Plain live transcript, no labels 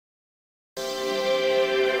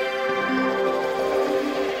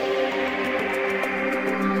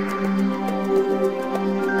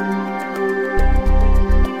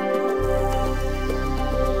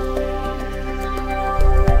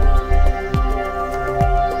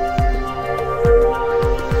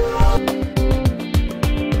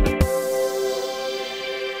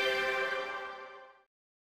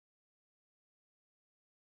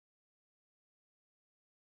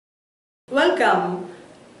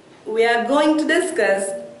we are going to discuss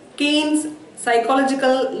Keynes'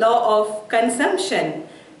 psychological law of consumption.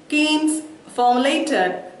 Keynes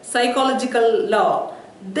formulated psychological law.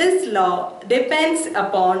 This law depends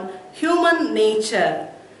upon human nature.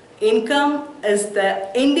 Income is the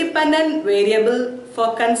independent variable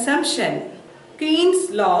for consumption.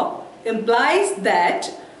 Keynes' law implies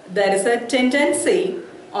that there is a tendency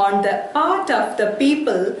on the part of the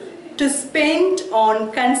people to spend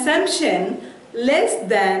on consumption less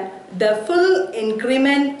than the full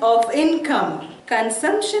increment of income.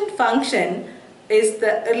 Consumption function is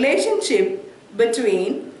the relationship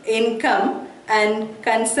between income and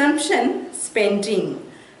consumption spending.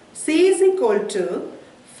 C is equal to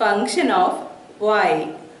function of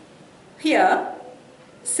Y. Here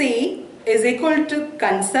C is equal to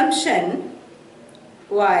consumption,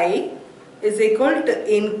 Y is equal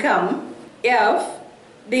to income, F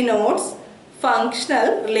denotes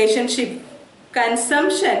functional relationship.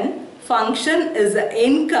 Consumption function is the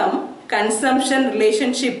income consumption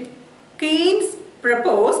relationship. Keynes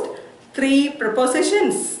proposed 3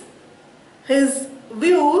 propositions. His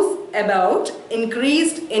views about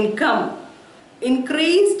increased income.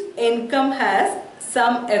 Increased income has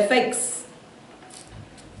some effects.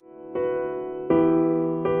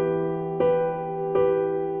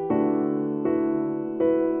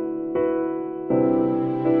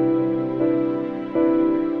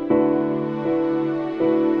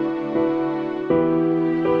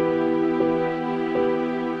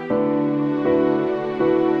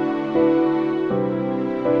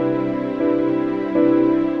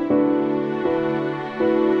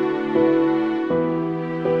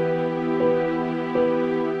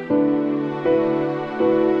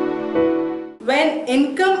 When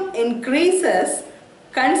income increases,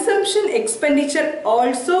 consumption expenditure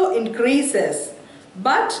also increases,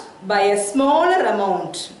 but by a smaller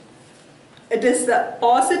amount. It is a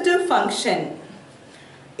positive function.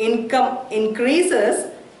 Income increases,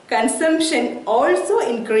 consumption also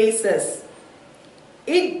increases.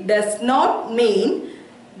 It does not mean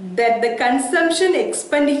that the consumption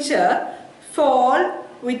expenditure fall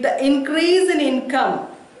with the increase in income.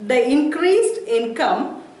 The increased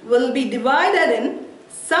income will be divided in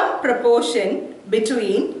some proportion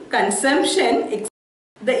between consumption.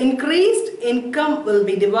 The increased income will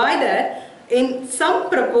be divided in some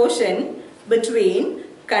proportion between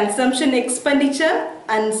consumption expenditure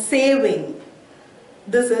and saving.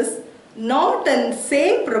 This is not in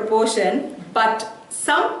same proportion but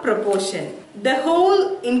some proportion. The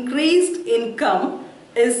whole increased income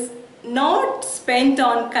is not spent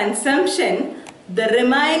on consumption. The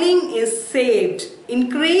remaining is saved.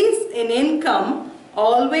 Increase in income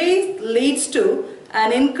always leads to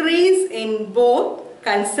an increase in both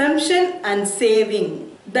consumption and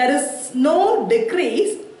saving. There is no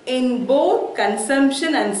decrease in both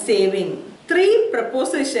consumption and saving. 3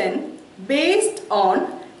 proposition based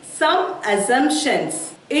on some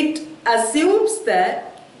assumptions. It assumes the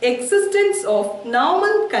existence of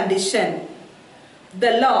normal condition.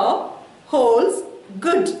 The law holds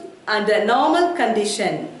good under normal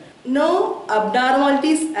condition. No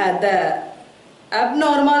abnormalities are there.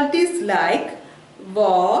 Abnormalities like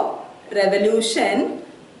war, revolution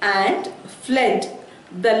and flood,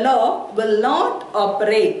 the law will not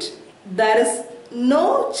operate. There is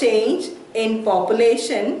no change in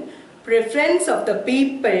population, preference of the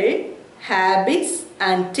people, habits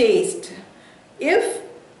and taste. If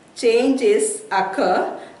changes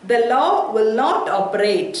occur, the law will not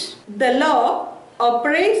operate. The law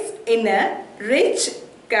operates in a rich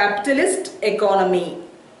capitalist economy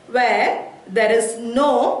where there is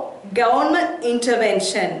no government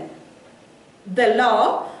intervention. The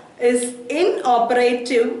law is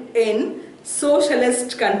inoperative in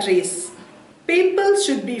socialist countries. People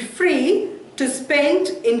should be free to spend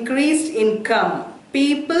increased income.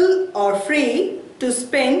 People are free to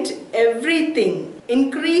spend everything.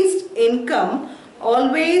 Increased income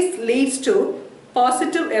always leads to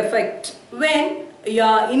positive effect. When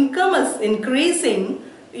your income is increasing,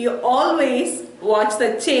 you always watch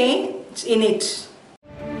the change in it.